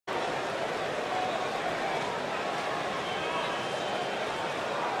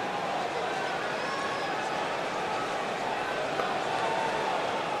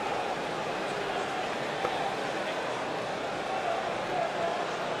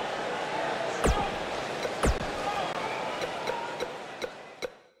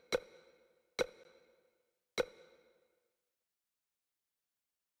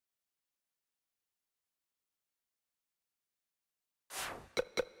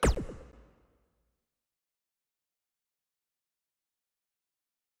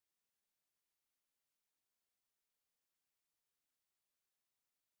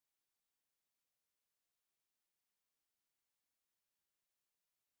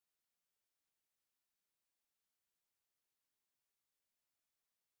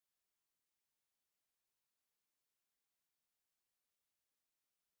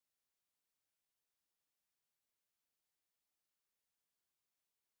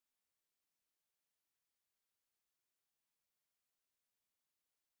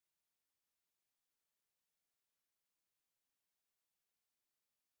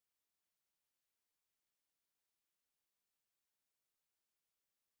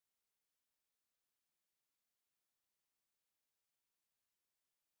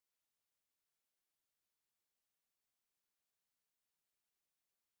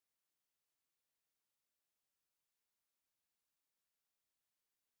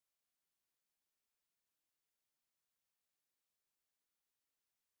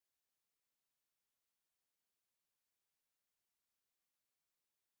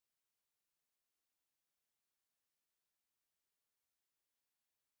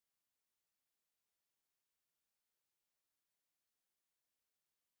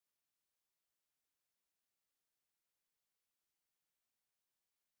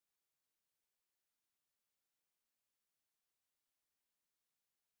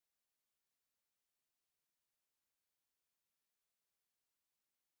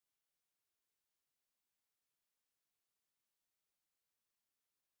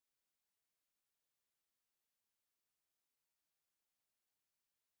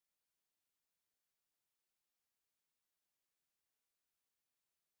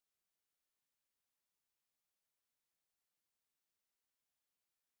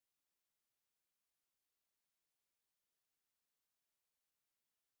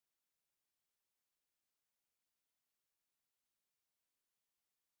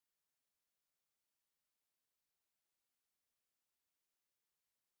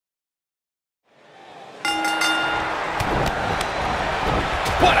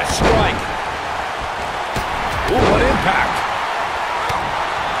What a strike. Ooh, what impact.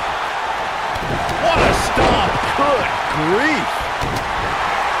 What a stomp. Good grief.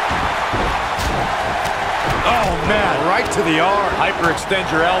 Oh, man, right to the arm. Hyperextend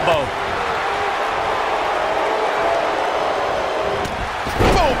your elbow.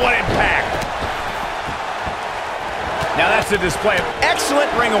 Boom, what impact. Now that's a display of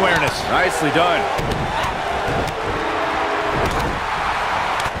excellent ring awareness. Nicely done.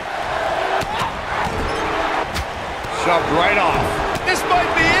 Shoved right off. This might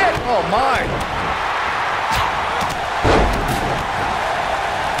be it. Oh, my.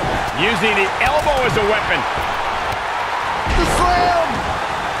 Using the elbow as a weapon. The slam.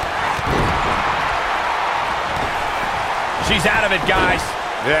 She's out of it, guys.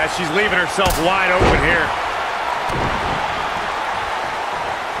 Yeah, she's leaving herself wide open here.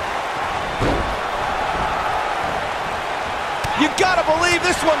 You gotta believe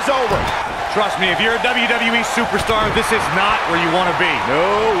this one's over. Trust me, if you're a WWE superstar, this is not where you want to be.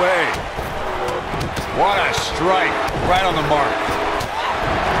 No way. What a strike. Right on the mark.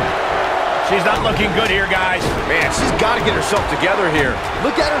 She's not looking good here, guys. Man, she's got to get herself together here.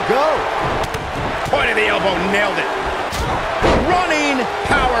 Look at her go. Point of the elbow, nailed it. Running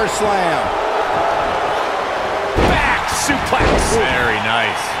power slam. Back suplex. Very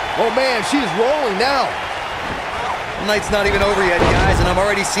nice. Oh, man, she's rolling now. The night's not even over yet, guys, and I'm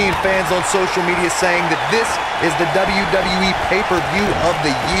already seeing fans on social media saying that this is the WWE pay-per-view of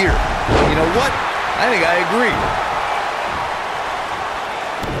the year. You know what? I think I agree.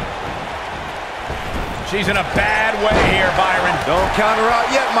 She's in a bad way here, Byron. Don't count her out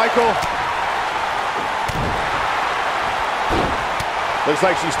yet, Michael. Looks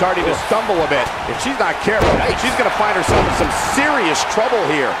like she's starting to stumble a bit. If she's not careful, she's going to find herself in some serious trouble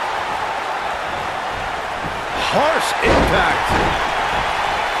here. Harsh impact.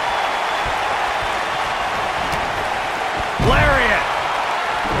 Lariat.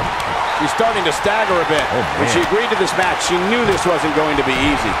 She's starting to stagger a bit. Oh, when she agreed to this match, she knew this wasn't going to be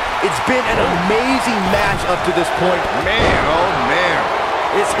easy. It's been an amazing match up to this point. Man, oh man.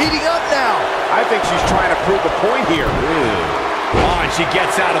 It's heating up now. I think she's trying to prove the point here. Oh, and she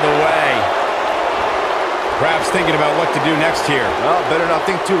gets out of the way. Perhaps thinking about what to do next here. Well, better not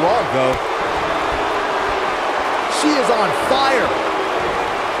think too long, though. She is on fire.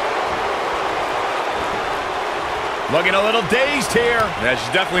 Looking a little dazed here. Yeah, she's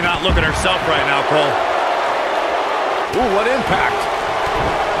definitely not looking herself right now, Cole. Ooh, what impact.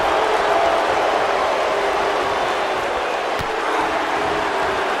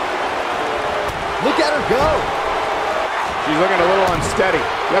 Look at her go. She's looking a little unsteady.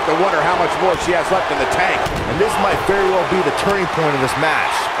 You have to wonder how much more she has left in the tank. And this might very well be the turning point of this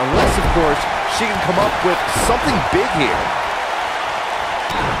match. Unless, of course, she can come up with something big here.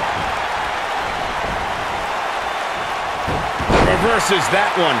 Reverses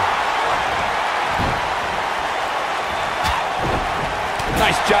that one.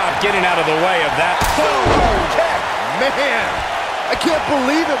 Nice job getting out of the way of that. Boom! Kick! Man! I can't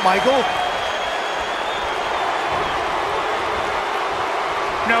believe it, Michael.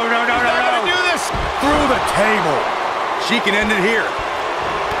 No. Gonna do this. Through the table. She can end it here.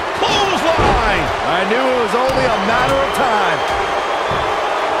 Clothesline! I knew it was only a matter of time.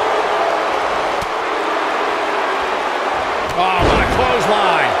 Oh, what a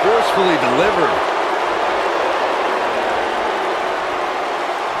clothesline. Forcefully delivered.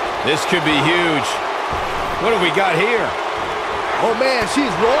 This could be huge. What have we got here? Oh, man,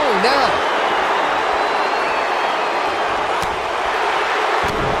 she's rolling now.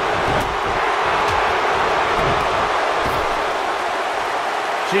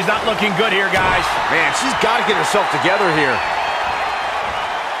 She's not looking good here, guys. Man, she's got to get herself together here.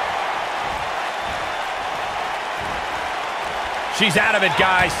 She's out of it,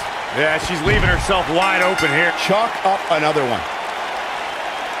 guys. Yeah, she's leaving herself wide open here. Chalk up another one.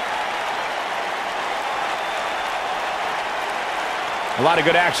 A lot of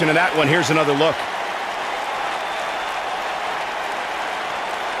good action in that one. Here's another look.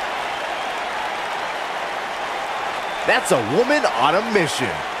 That's a woman on a mission.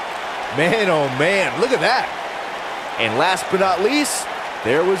 Man, oh man, look at that. And last but not least,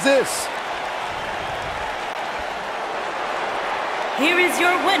 there was this. Here is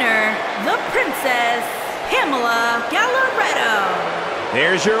your winner, the Princess, Pamela Gallarretto.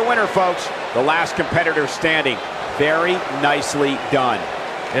 There's your winner, folks. The last competitor standing. Very nicely done.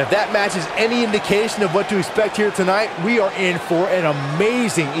 And if that match is any indication of what to expect here tonight, we are in for an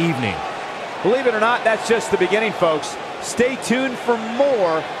amazing evening. Believe it or not, that's just the beginning, folks. Stay tuned for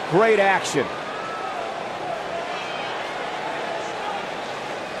more great action.